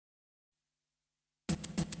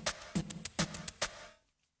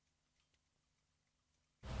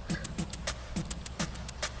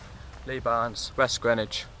Lee Barnes, West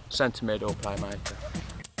Greenwich, centre mid or playmaker.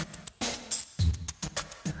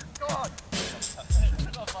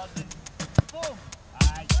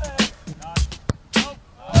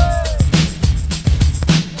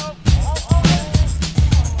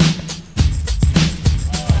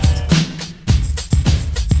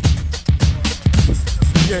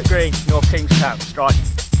 Green, North Kingstown, strike.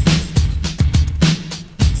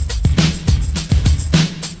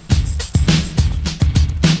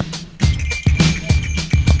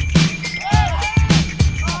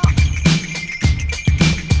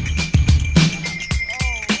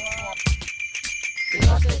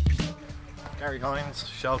 Gary Hines,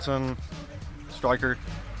 Shelton, striker,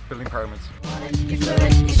 building permits. You flew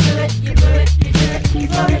it, you slew it, you blew it, you drew it, you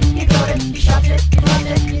floated, you got it, you shot it, you loved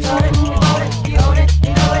it, you taught it, you bought it, you own it,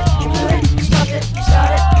 you know it, you blew it, you stopped it, you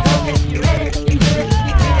started, you broke it, you read it, you blew it,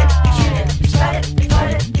 you green it, you shoot it, you spat it, you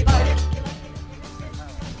fight it, you bite it.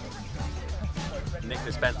 Nick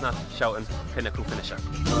Spentner, Shelton, pinnacle finisher.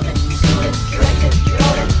 You pulled it, you sealed it, you raked it, you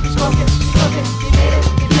rolled it, you smoked it, you broke it, you made it,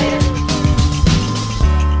 you played it.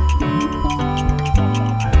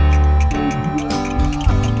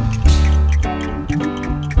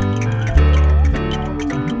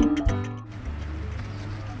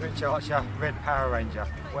 Archer, Red Power Ranger,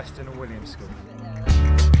 Western or Williams School.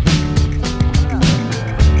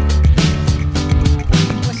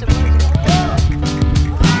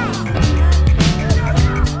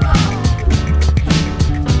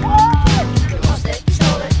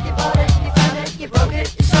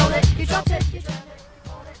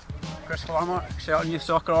 Chris Farmer, Shelton Youth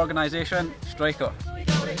Soccer Organisation, striker.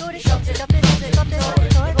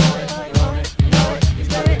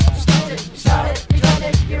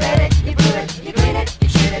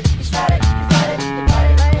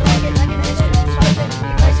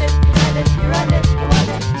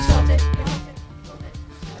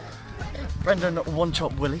 Brendan One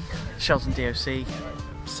Chop Willie, Shelton DOC,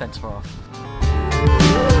 centre half.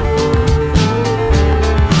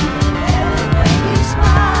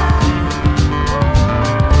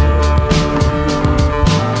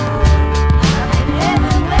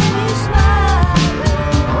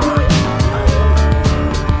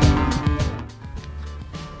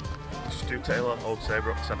 Stu Taylor, Old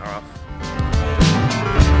Saybrook, centre half.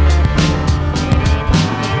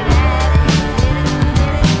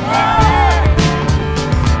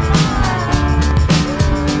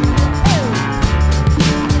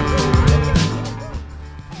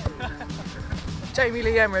 Jamie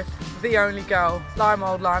Lee Emrith, the only girl, Lime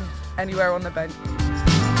Old Land, anywhere on the bench.